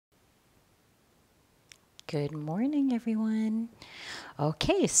Good morning, everyone.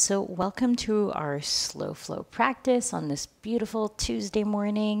 Okay, so welcome to our slow flow practice on this beautiful Tuesday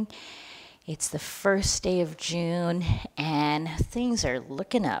morning. It's the first day of June and things are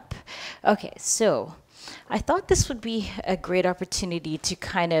looking up. Okay, so I thought this would be a great opportunity to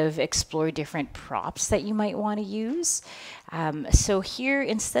kind of explore different props that you might want to use. So here,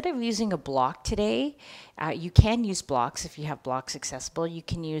 instead of using a block today, you can use blocks if you have blocks accessible. You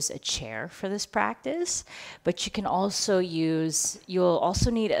can use a chair for this practice, but you can also you'll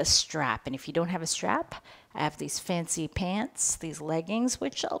also need a strap. And if you don't have a strap, I have these fancy pants, these leggings,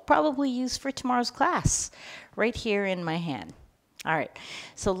 which I'll probably use for tomorrow's class, right here in my hand. All right,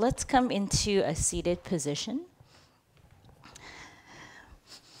 so let's come into a seated position.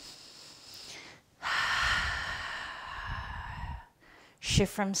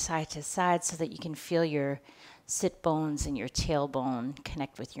 Shift from side to side so that you can feel your sit bones and your tailbone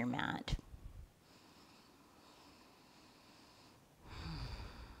connect with your mat.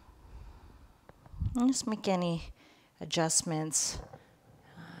 And just make any adjustments.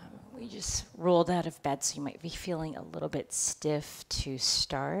 We just rolled out of bed, so you might be feeling a little bit stiff to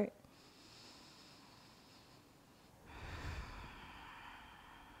start.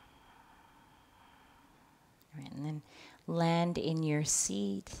 All right, and then land in your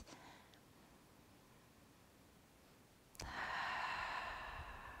seat.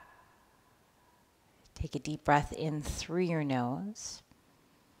 Take a deep breath in through your nose.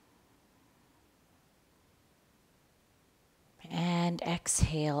 And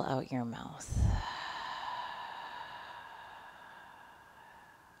exhale out your mouth.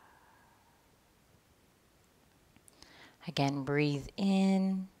 Again, breathe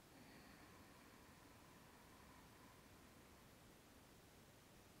in.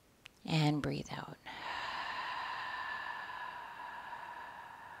 And breathe out.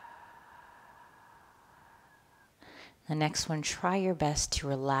 The next one, try your best to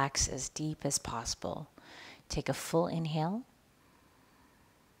relax as deep as possible. Take a full inhale.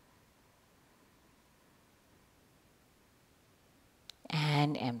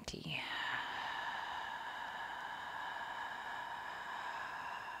 And empty.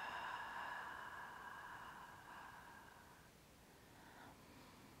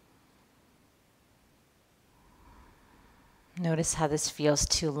 Notice how this feels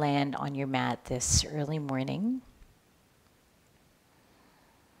to land on your mat this early morning.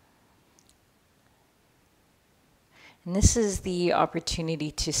 And this is the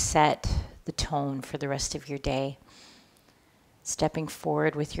opportunity to set the tone for the rest of your day. Stepping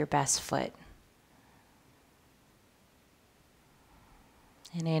forward with your best foot.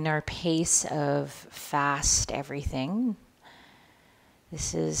 And in our pace of fast everything,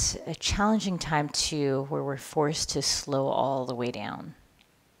 this is a challenging time too, where we're forced to slow all the way down.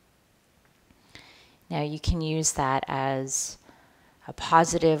 Now you can use that as a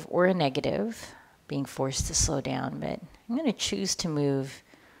positive or a negative, being forced to slow down, but I'm going to choose to move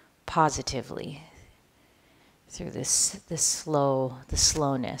positively through the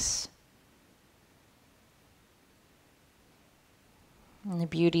slowness. And the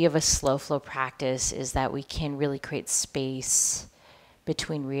beauty of a slow flow practice is that we can really create space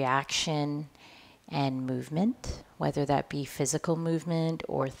between reaction and movement, whether that be physical movement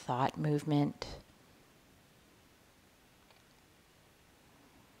or thought movement.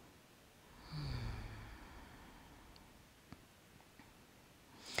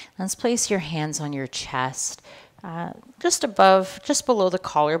 Let's place your hands on your chest, just below the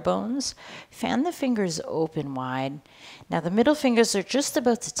collarbones. Fan the fingers open wide. Now the middle fingers are just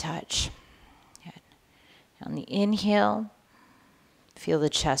about to touch. Good. On the inhale, feel the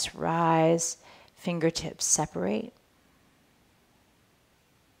chest rise, fingertips separate.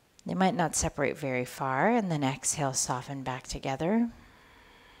 They might not separate very far, and then exhale, soften back together.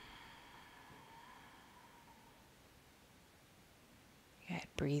 Good.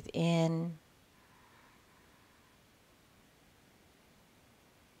 Breathe in.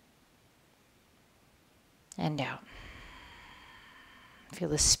 And out. Feel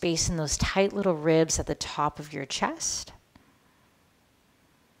the space in those tight little ribs at the top of your chest.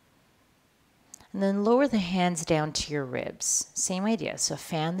 And then lower the hands down to your ribs. Same idea. So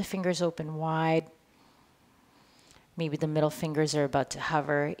fan the fingers open wide. Maybe the middle fingers are about to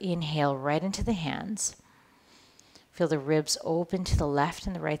hover. Inhale right into the hands. Feel the ribs open to the left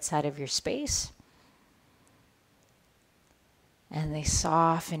and the right side of your space. And they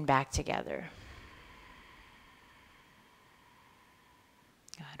soften back together.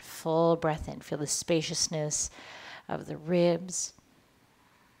 Good. Full breath in. Feel the spaciousness of the ribs.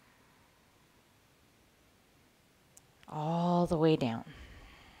 All the way down.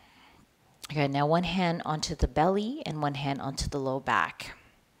 Okay, now one hand onto the belly and one hand onto the low back.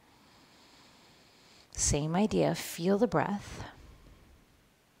 Same idea, feel the breath.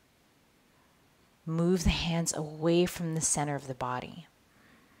 Move the hands away from the center of the body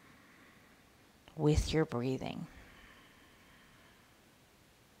with your breathing.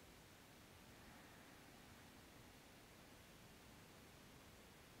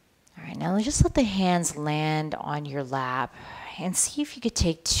 All right, now just let the hands land on your lap and see if you could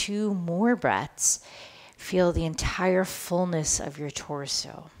take 2 more breaths. Feel the entire fullness of your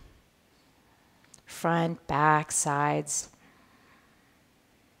torso. Front, back, sides.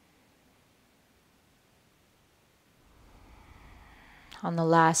 On the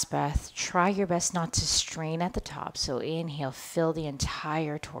last breath, try your best not to strain at the top. So inhale, fill the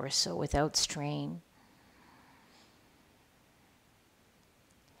entire torso without strain.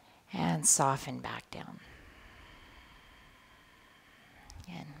 And soften back down.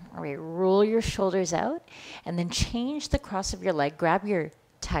 And all right, roll your shoulders out and then change the cross of your leg. Grab your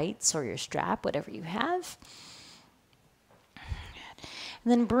tights or your strap, whatever you have.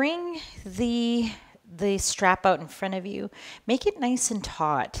 And then bring the strap out in front of you. Make it nice and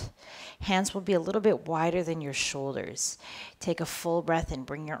taut. Hands will be a little bit wider than your shoulders. Take a full breath and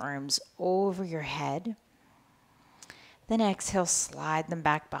bring your arms over your head. Then exhale, slide them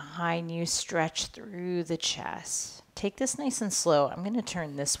back behind you, stretch through the chest. Take this nice and slow. I'm going to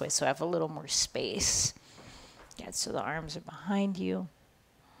turn this way so I have a little more space. Yeah, so the arms are behind you.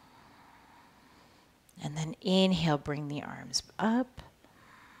 And then inhale, bring the arms up.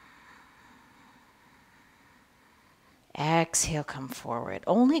 Exhale, come forward.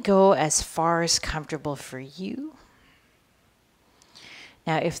 Only go as far as comfortable for you.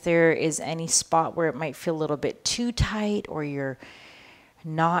 Now, if there is any spot where it might feel a little bit too tight or you're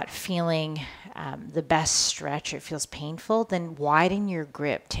not feeling the best stretch, or it feels painful, then widen your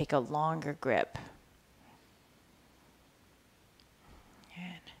grip. Take a longer grip.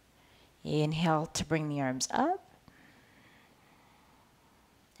 And inhale to bring the arms up.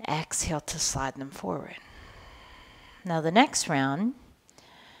 Exhale to slide them forward. Now the next round,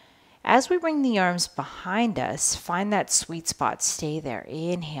 as we bring the arms behind us, find that sweet spot. Stay there.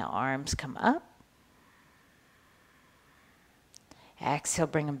 Inhale, arms come up. Exhale,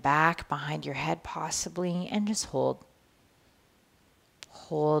 bring them back behind your head possibly, and just hold.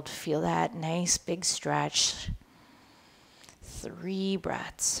 Hold, feel that nice big stretch. 3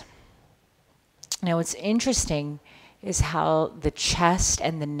 breaths. Now what's interesting is how the chest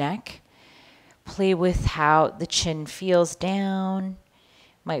and the neck play with how the chin feels down.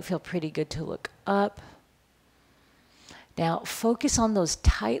 Might feel pretty good to look up. Now focus on those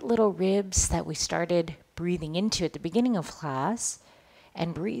tight little ribs that we started breathing into at the beginning of class,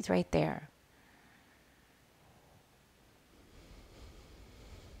 and breathe right there.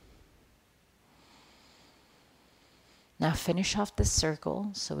 Now finish off the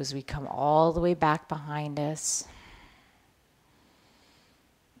circle. So as we come all the way back behind us,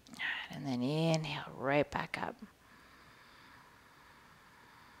 and then inhale right back up.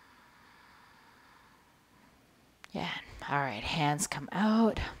 Yeah, all right, hands come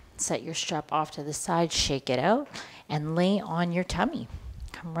out. Set your strap off to the side, shake it out, and lay on your tummy.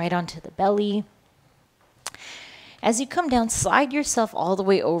 Come right onto the belly. As you come down, slide yourself all the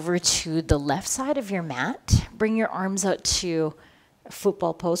way over to the left side of your mat. Bring your arms out to a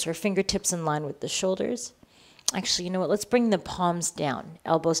football pose or fingertips in line with the shoulders. Actually, you know what? Let's bring the palms down,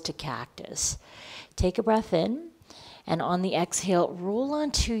 elbows to cactus. Take a breath in, and on the exhale, roll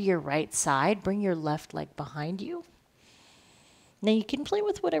onto your right side. Bring your left leg behind you. Now you can play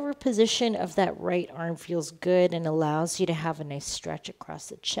with whatever position of that right arm feels good and allows you to have a nice stretch across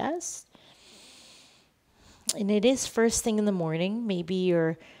the chest. And it is first thing in the morning. Maybe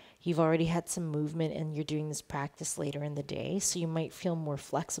you've already had some movement and you're doing this practice later in the day, so you might feel more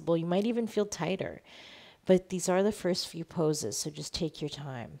flexible. You might even feel tighter. But these are the first few poses, so just take your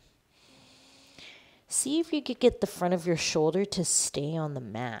time. See if you could get the front of your shoulder to stay on the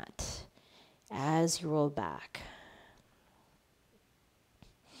mat as you roll back.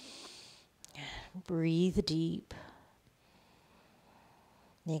 Breathe deep.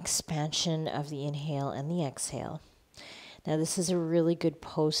 The expansion of the inhale and the exhale. Now this is a really good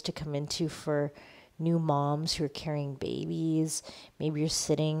pose to come into for new moms who are carrying babies. Maybe you're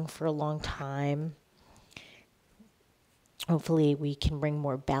sitting for a long time. Hopefully we can bring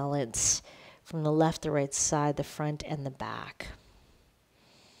more balance from the left, the right side, the front, and the back.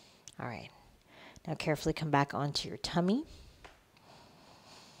 All right. Now carefully come back onto your tummy.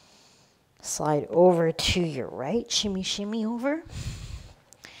 Slide over to your right. Shimmy, shimmy over.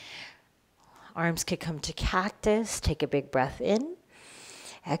 Arms could come to cactus. Take a big breath in.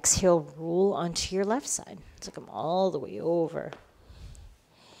 Exhale, roll onto your left side. So come all the way over.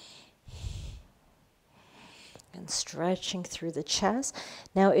 And stretching through the chest.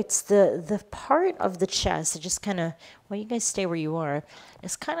 Now it's the part of the chest that just kind of, well, you guys stay where you are.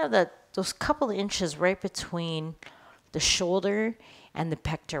 It's kind of those couple of inches right between the shoulder and the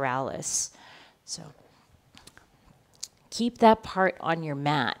pectoralis. So keep that part on your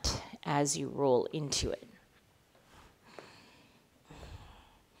mat as you roll into it.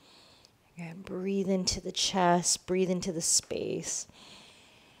 And breathe into the chest, breathe into the space.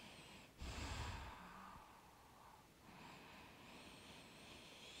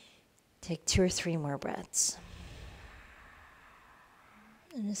 Take 2 or 3 more breaths.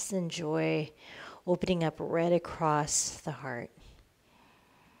 And just enjoy opening up right across the heart.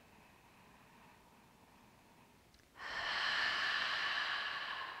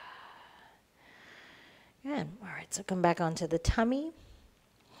 Good. All right, so come back onto the tummy.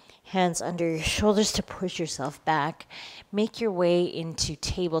 Hands under your shoulders to push yourself back. Make your way into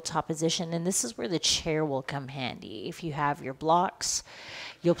tabletop position, and this is where the chair will come handy. If you have your blocks,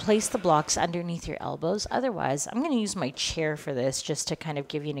 you'll place the blocks underneath your elbows. Otherwise, I'm going to use my chair for this just to kind of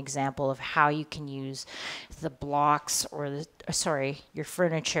give you an example of how you can use the blocks or your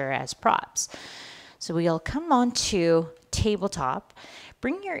furniture as props. So we'll come onto tabletop.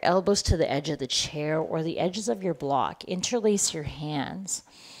 Bring your elbows to the edge of the chair or the edges of your block. Interlace your hands,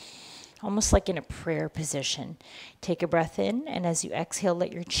 almost like in a prayer position. Take a breath in, and as you exhale,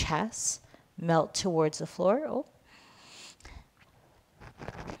 let your chest melt towards the floor. Oh.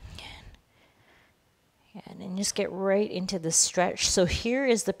 And just get right into the stretch. So here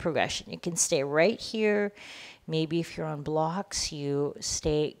is the progression. You can stay right here. Maybe if you're on blocks, you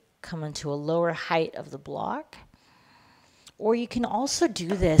come into a lower height of the block. Or you can also do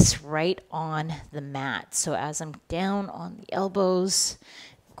this right on the mat. So as I'm down on the elbows,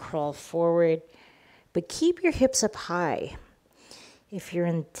 crawl forward, but keep your hips up high. If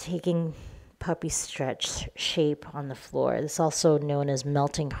you're taking puppy stretch shape on the floor, this is also known as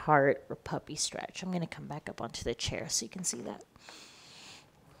melting heart or puppy stretch. I'm going to come back up onto the chair so you can see that.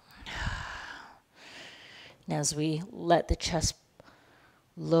 Now as we let the chest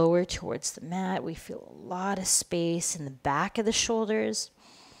lower towards the mat, we feel a lot of space in the back of the shoulders.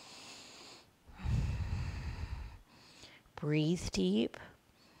 Breathe deep.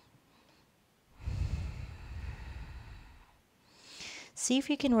 See if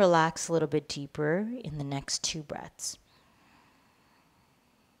you can relax a little bit deeper in the next 2 breaths.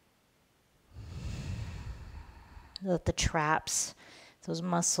 Let the traps, those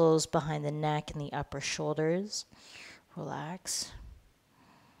muscles behind the neck and the upper shoulders, relax.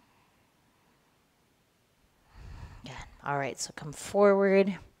 Good. All right, so come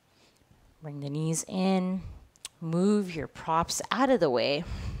forward, bring the knees in, move your props out of the way,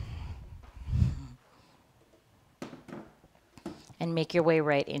 and make your way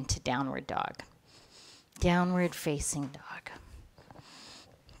right into downward dog. Downward facing dog.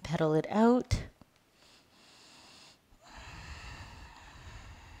 Pedal it out.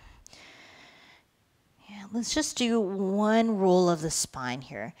 Yeah, let's just do 1 roll of the spine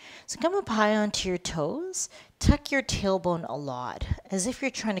here. So come up high onto your toes. Tuck your tailbone a lot, as if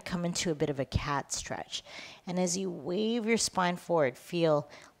you're trying to come into a bit of a cat stretch. And as you wave your spine forward, feel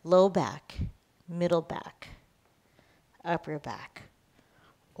low back, middle back, upper back.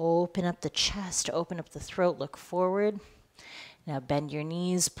 Open up the chest, open up the throat, look forward. Now bend your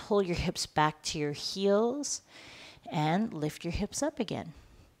knees, pull your hips back to your heels, and lift your hips up again.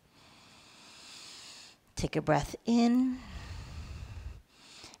 Take a breath in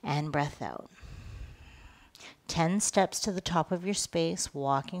and breath out. 10 steps to the top of your space,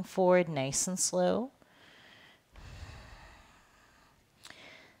 walking forward nice and slow.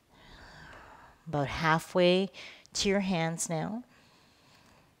 About halfway to your hands now.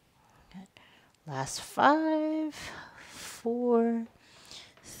 Good. Last 5, 4,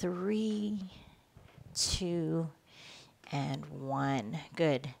 3, 2, and 1.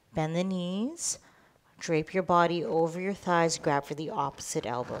 Good. Bend the knees. Drape your body over your thighs. Grab for the opposite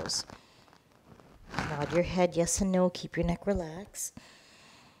elbows. Nod your head yes and no. Keep your neck relaxed.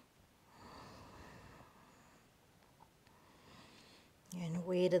 And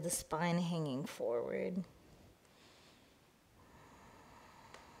weight of the spine hanging forward.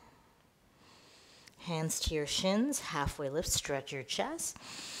 Hands to your shins, halfway lift, stretch your chest.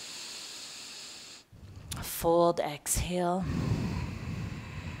 Fold, exhale.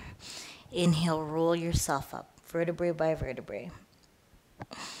 Inhale, roll yourself up, vertebrae by vertebrae.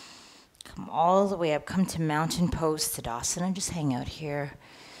 Come all the way up, come to mountain pose, Tadasana. Just hang out here,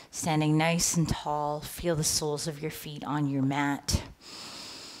 standing nice and tall. Feel the soles of your feet on your mat.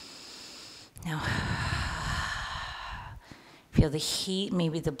 Now, feel the heat,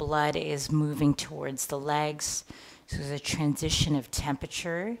 maybe the blood is moving towards the legs. So there's a transition of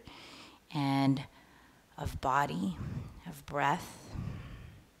temperature and of body, of breath.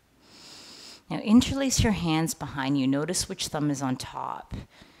 Now interlace your hands behind you. Notice which thumb is on top.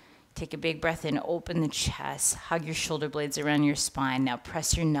 Take a big breath in, open the chest, hug your shoulder blades around your spine. Now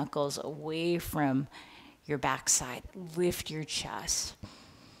press your knuckles away from your backside. Lift your chest.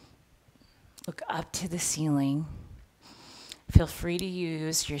 Look up to the ceiling. Feel free to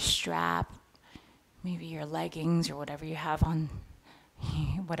use your strap, maybe your leggings or whatever you have on,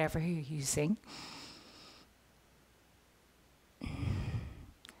 whatever you're using.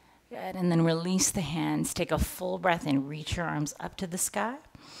 Good, and then release the hands. Take a full breath in. Reach your arms up to the sky.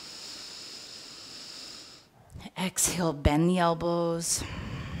 Exhale, bend the elbows.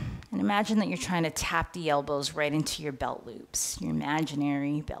 And imagine that you're trying to tap the elbows right into your belt loops, your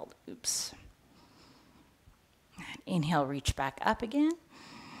imaginary belt loops. Inhale, reach back up again.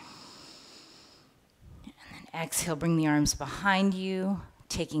 And then exhale, bring the arms behind you,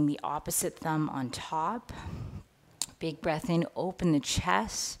 taking the opposite thumb on top. Big breath in, open the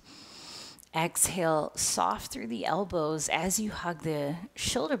chest. Exhale, soft through the elbows as you hug the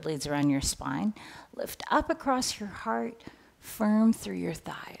shoulder blades around your spine. Lift up across your heart, firm through your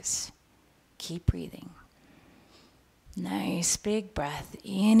thighs. Keep breathing. Nice big breath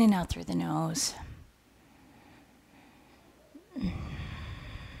in and out through the nose.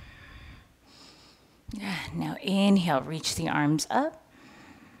 Now inhale, reach the arms up.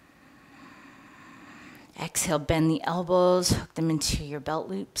 Exhale, bend the elbows, hook them into your belt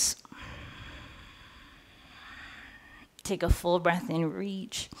loops. Take a full breath in,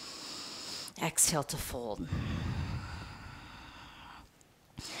 reach. Exhale to fold.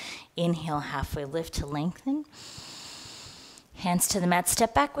 Inhale, halfway lift to lengthen. Hands to the mat.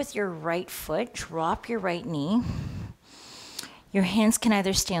 Step back with your right foot. Drop your right knee. Your hands can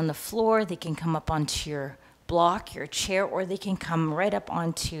either stay on the floor, they can come up onto your block, your chair, or they can come right up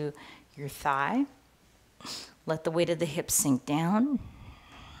onto your thigh. Let the weight of the hips sink down.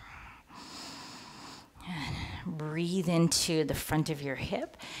 And breathe into the front of your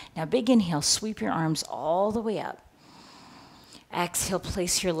hip. Now big inhale, sweep your arms all the way up. Exhale,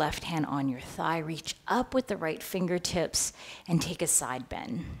 place your left hand on your thigh, reach up with the right fingertips and take a side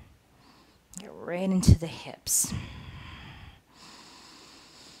bend. Get right into the hips.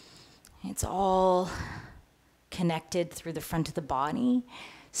 It's all connected through the front of the body.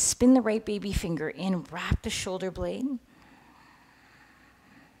 Spin the right baby finger in, wrap the shoulder blade.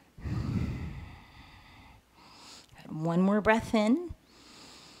 One more breath in.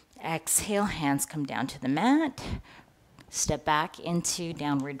 Exhale, hands come down to the mat. Step back into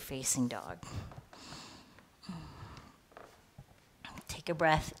downward facing dog. Take a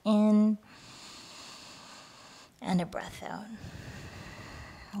breath in and a breath out.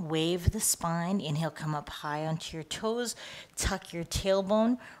 Wave the spine. Inhale, come up high onto your toes. Tuck your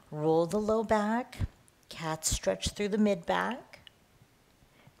tailbone. Roll the low back. Cat stretch through the mid back.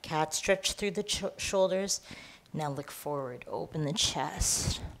 Cat stretch through the shoulders. Now look forward. Open the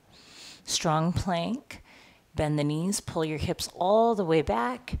chest. Strong plank. Bend the knees. Pull your hips all the way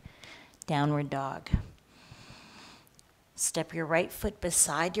back. Downward dog. Step your right foot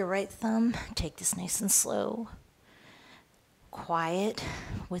beside your right thumb. Take this nice and slow. Quiet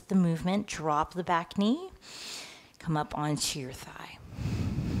with the movement. Drop the back knee. Come up onto your thigh.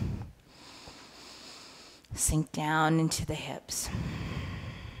 Sink down into the hips.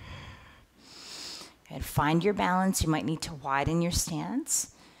 And find your balance. You might need to widen your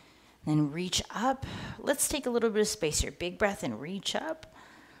stance. Then reach up. Let's take a little bit of space here. Big breath and reach up.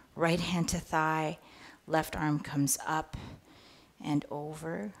 Right hand to thigh. Left arm comes up and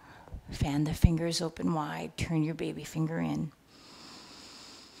over. Fan the fingers open wide. Turn your baby finger in.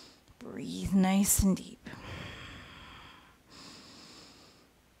 Breathe nice and deep.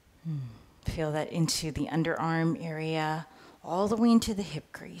 Feel that into the underarm area, all the way into the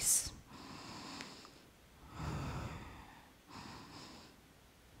hip crease.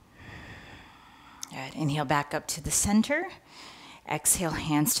 Good. Inhale back up to the center. Exhale,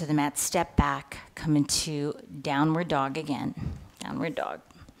 hands to the mat, step back, come into downward dog again. Downward dog.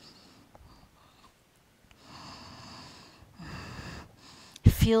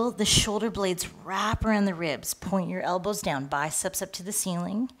 Feel the shoulder blades wrap around the ribs. Point your elbows down, biceps up to the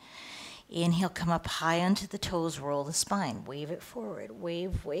ceiling. Inhale, come up high onto the toes, roll the spine. Wave it forward.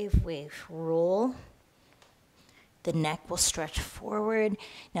 Wave, wave, wave. Roll. The neck will stretch forward.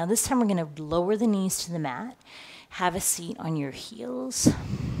 Now this time we're going to lower the knees to the mat. Have a seat on your heels.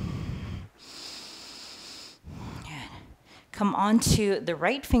 Good. Come onto the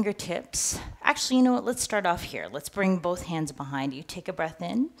right fingertips. Actually, you know what? Let's start off here. Let's bring both hands behind you. Take a breath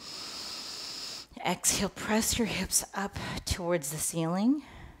in. Exhale, press your hips up towards the ceiling.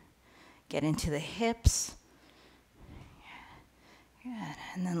 Get into the hips. Good.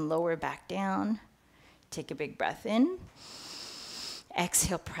 And then lower back down. Take a big breath in.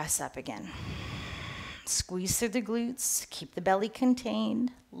 Exhale, press up again. Squeeze through the glutes. Keep the belly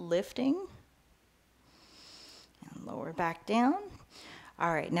contained. Lifting. And lower back down.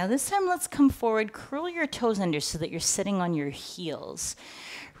 All right, now this time let's come forward. Curl your toes under so that you're sitting on your heels.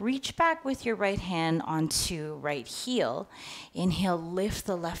 Reach back with your right hand onto right heel. Inhale, lift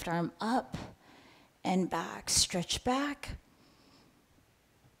the left arm up and back. Stretch back.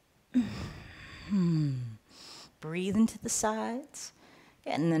 Breathe into the sides.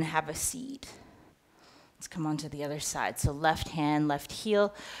 And then have a seat. Let's come on to the other side. So left hand, left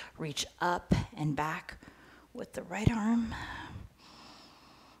heel. Reach up and back with the right arm.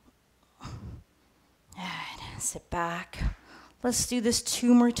 And sit back. Let's do this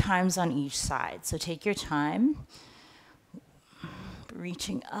 2 more times on each side. So take your time.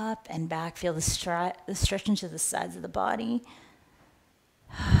 Reaching up and back. Feel the stretch into the sides of the body.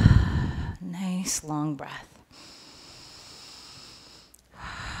 Nice long breath.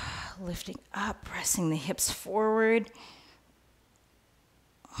 Lifting up, pressing the hips forward.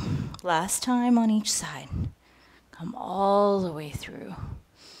 Last time on each side. Come all the way through.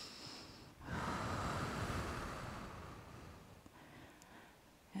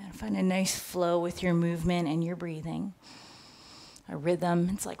 And find a nice flow with your movement and your breathing. A rhythm.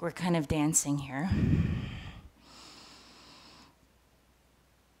 It's like we're kind of dancing here.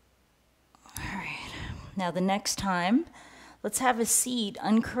 All right. Now the next time, let's have a seat.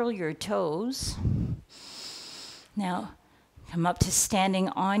 Uncurl your toes. Now, come up to standing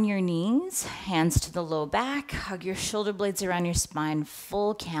on your knees. Hands to the low back. Hug your shoulder blades around your spine.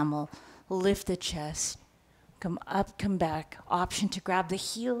 Full camel. Lift the chest. Come up, come back. Option to grab the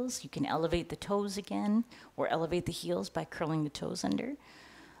heels. You can elevate the toes again or elevate the heels by curling the toes under.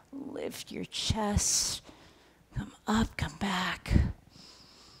 Lift your chest. Come up, come back.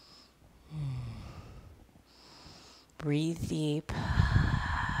 Breathe deep.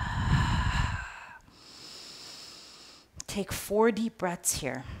 Take 4 deep breaths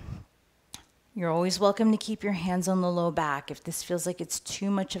here. You're always welcome to keep your hands on the low back if this feels like it's too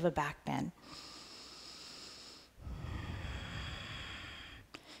much of a back bend.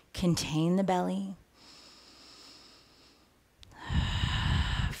 Contain the belly.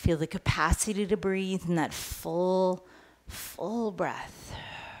 Feel the capacity to breathe in that full breath.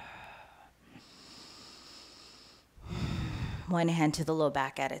 One hand to the low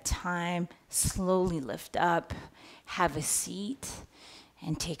back at a time. Slowly lift up. Have a seat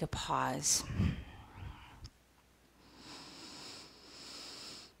and take a pause.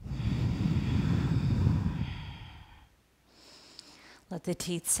 Let the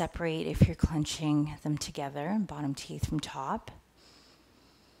teeth separate if you're clenching them together, bottom teeth from top.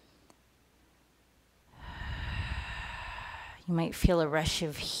 You might feel a rush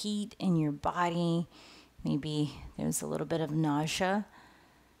of heat in your body. Maybe there's a little bit of nausea,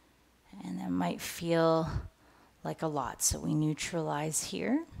 and that might feel like a lot. So we neutralize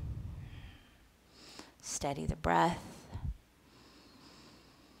here. Steady the breath.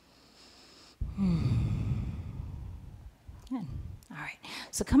 Good. All right,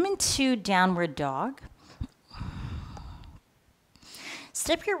 so come into downward dog.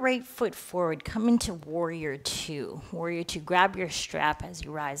 Step your right foot forward, come into warrior 2. Warrior 2, grab your strap as you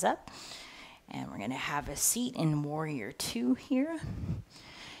rise up. And we're gonna have a seat in warrior 2 here.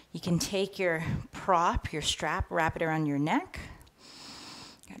 You can take your prop, your strap, wrap it around your neck.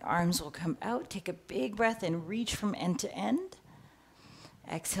 Good. Arms will come out, take a big breath and reach from end to end.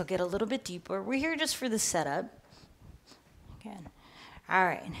 Exhale, get a little bit deeper. We're here just for the setup. Good. All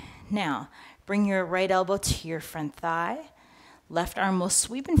right, now bring your right elbow to your front thigh. Left arm will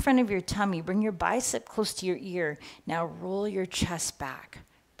sweep in front of your tummy. Bring your bicep close to your ear. Now roll your chest back.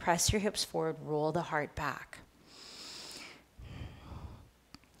 Press your hips forward, roll the heart back.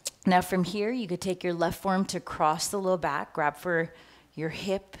 Now from here, you could take your left forearm to cross the low back, grab for your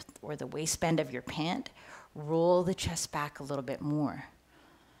hip or the waistband of your pant, roll the chest back a little bit more.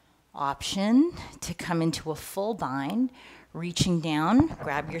 Option to come into a full bind, reaching down,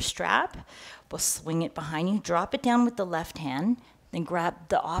 grab your strap, we'll swing it behind you, drop it down with the left hand, then grab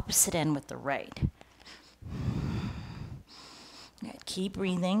the opposite end with the right. Good. Keep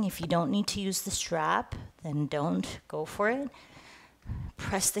breathing. If you don't need to use the strap, then don't go for it.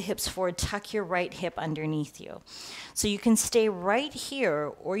 press the hips forward, tuck your right hip underneath you. So you can stay right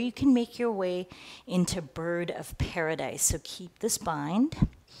here, or you can make your way into bird of paradise. So keep this bind.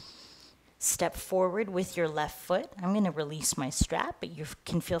 Step forward with your left foot. I'm going to release my strap, but you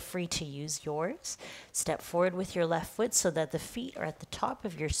can feel free to use yours. Step forward with your left foot so that the feet are at the top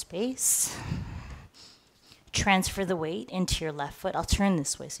of your space. Transfer the weight into your left foot. I'll turn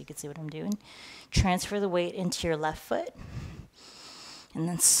this way so you can see what I'm doing. Transfer the weight into your left foot. And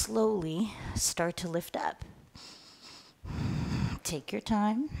then slowly start to lift up. Take your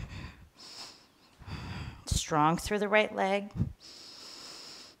time. Strong through the right leg.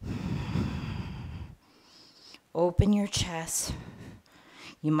 Open your chest.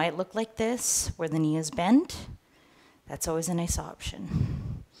 You might look like this, where the knee is bent. That's always a nice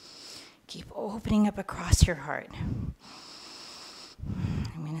option. Keep opening up across your heart.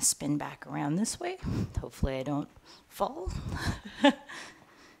 I'm going to spin back around this way. Hopefully I don't fall.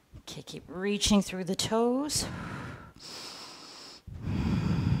 Okay, keep reaching through the toes.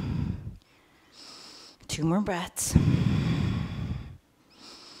 2 more breaths.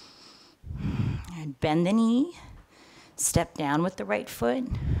 And bend the knee. Step down with the right foot.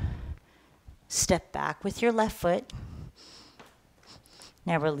 Step back with your left foot.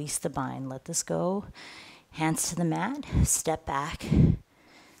 Now release the bind. Let this go. Hands to the mat. Step back.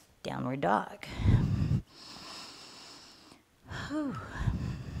 Downward dog. Whew.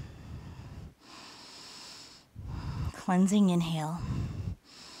 Cleansing inhale.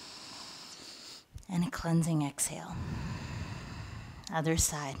 And a cleansing exhale. Other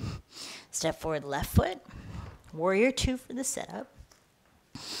side. Step forward, left foot. Warrior 2 for the setup.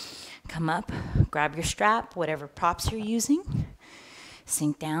 Come up, grab your strap, whatever props you're using.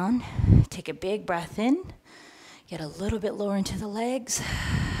 Sink down, take a big breath in. Get a little bit lower into the legs.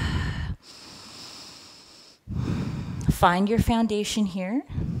 Find your foundation here.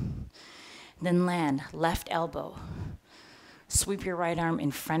 Then land, left elbow. Sweep your right arm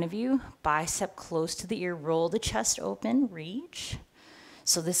in front of you, bicep close to the ear, roll the chest open, reach.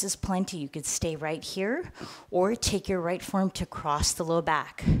 So this is plenty. You could stay right here or take your right forearm to cross the low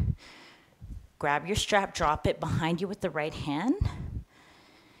back. Grab your strap, drop it behind you with the right hand.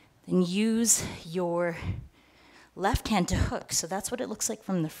 Then use your left hand to hook. So that's what it looks like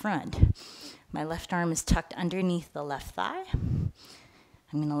from the front. My left arm is tucked underneath the left thigh. I'm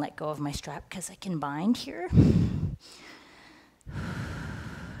going to let go of my strap because I can bind here.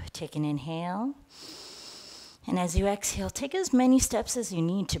 Take an inhale. And as you exhale, take as many steps as you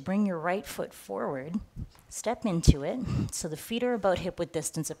need to bring your right foot forward. Step into it. So the feet are about hip-width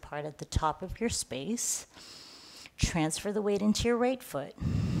distance apart at the top of your space. Transfer the weight into your right foot.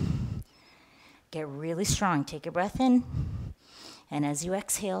 Get really strong. Take a breath in. And as you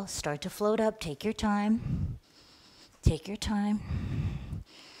exhale, start to float up. Take your time. Take your time.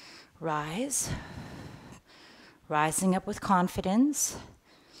 Rise. Rising up with confidence.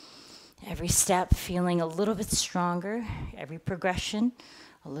 Every step feeling a little bit stronger. Every progression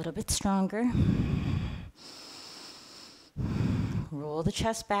a little bit stronger. Roll the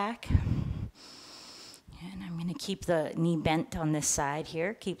chest back. And I'm going to keep the knee bent on this side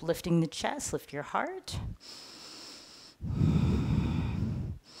here. Keep lifting the chest. Lift your heart.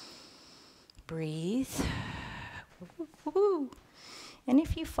 Breathe. And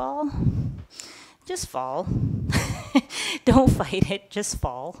if you fall, just fall. Don't fight it, just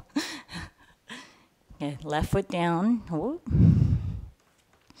fall. Okay, left foot down. Whoop.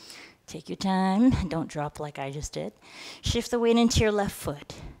 Take your time. Don't drop like I just did. Shift the weight into your left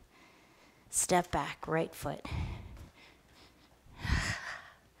foot. Step back, right foot.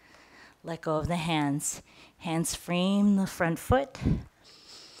 Let go of the hands. Hands frame the front foot.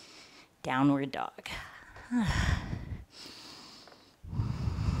 Downward dog.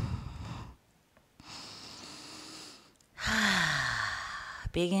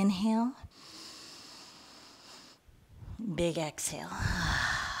 Big inhale. Big exhale.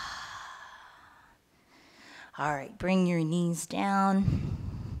 All right, bring your knees down.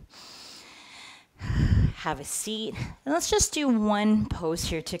 Have a seat. And let's just do one pose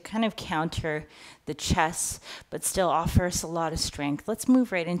here to kind of counter the chest, but still offer us a lot of strength. Let's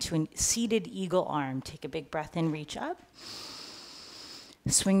move right into a seated eagle arm. Take a big breath in, reach up.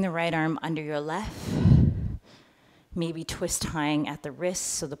 Swing the right arm under your left. Maybe twist tying at the wrists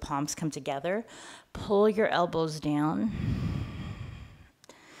so the palms come together. Pull your elbows down.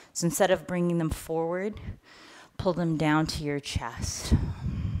 So instead of bringing them forward, pull them down to your chest.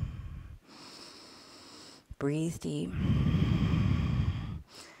 Breathe deep.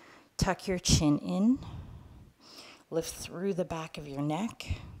 Tuck your chin in. Lift through the back of your neck.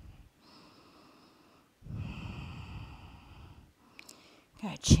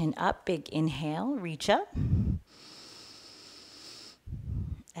 Good. Chin up, big inhale, reach up.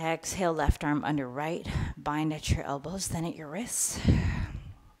 Exhale, left arm under right. Bind at your elbows, then at your wrists.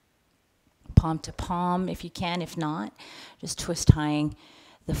 Palm to palm if you can. If not, just twist tying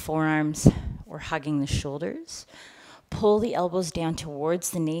the forearms or hugging the shoulders. Pull the elbows down towards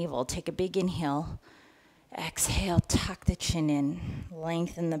the navel. Take a big inhale. Exhale, tuck the chin in.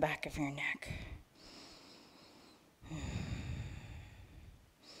 Lengthen the back of your neck.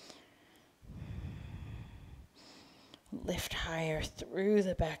 Lift higher through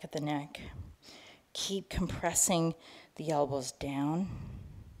the back of the neck. Keep compressing the elbows down.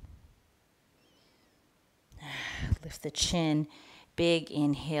 Lift the chin. Big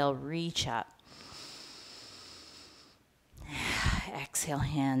inhale, reach up. Exhale,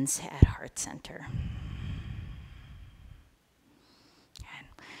 hands at heart center. And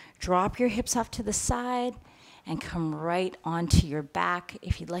drop your hips off to the side and come right onto your back.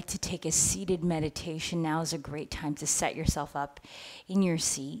 If you'd like to take a seated meditation, now is a great time to set yourself up in your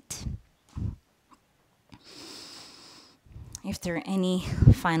seat. If there are any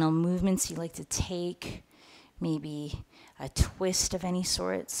final movements you'd like to take, maybe a twist of any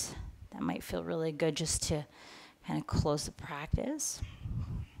sorts, that might feel really good just to kind of close the practice.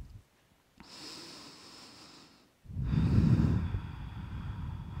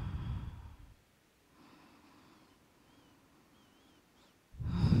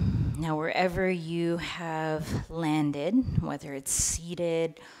 Now, wherever you have landed, whether it's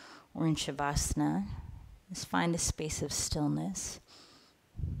seated or in Shavasana, just find a space of stillness.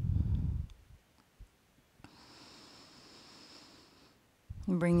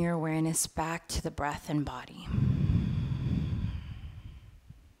 And bring your awareness back to the breath and body.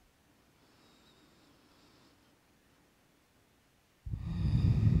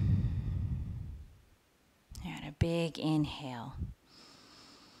 And a big inhale.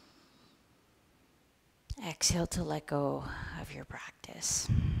 Exhale to let go of your practice.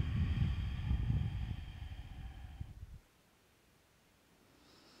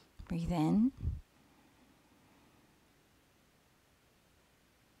 Breathe in.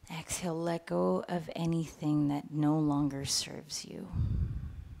 Exhale, let go of anything that no longer serves you.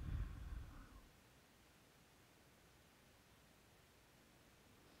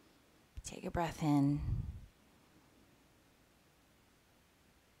 Take a breath in.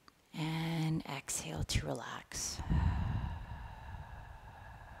 And exhale to relax.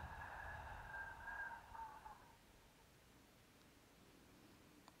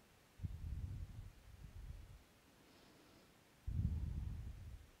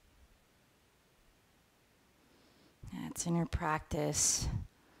 It's in our practice,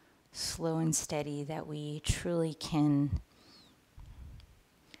 slow and steady, that we truly can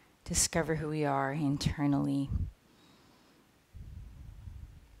discover who we are internally,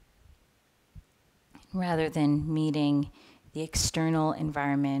 rather than meeting the external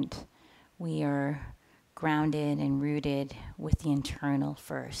environment. We are grounded and rooted with the internal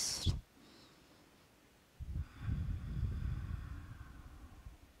first.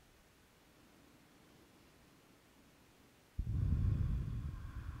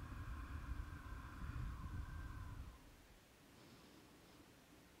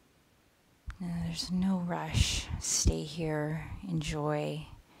 There's no rush. Stay here, enjoy.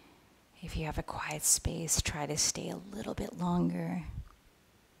 If you have a quiet space, try to stay a little bit longer.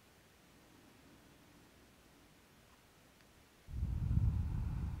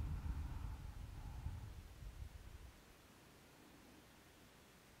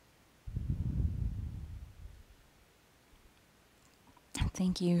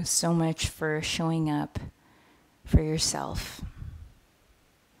 Thank you so much for showing up for yourself.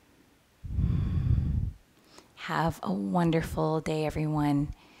 Have a wonderful day,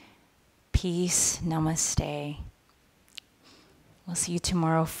 everyone. Peace, namaste. We'll see you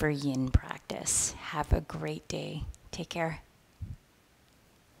tomorrow for yin practice. Have a great day. Take care.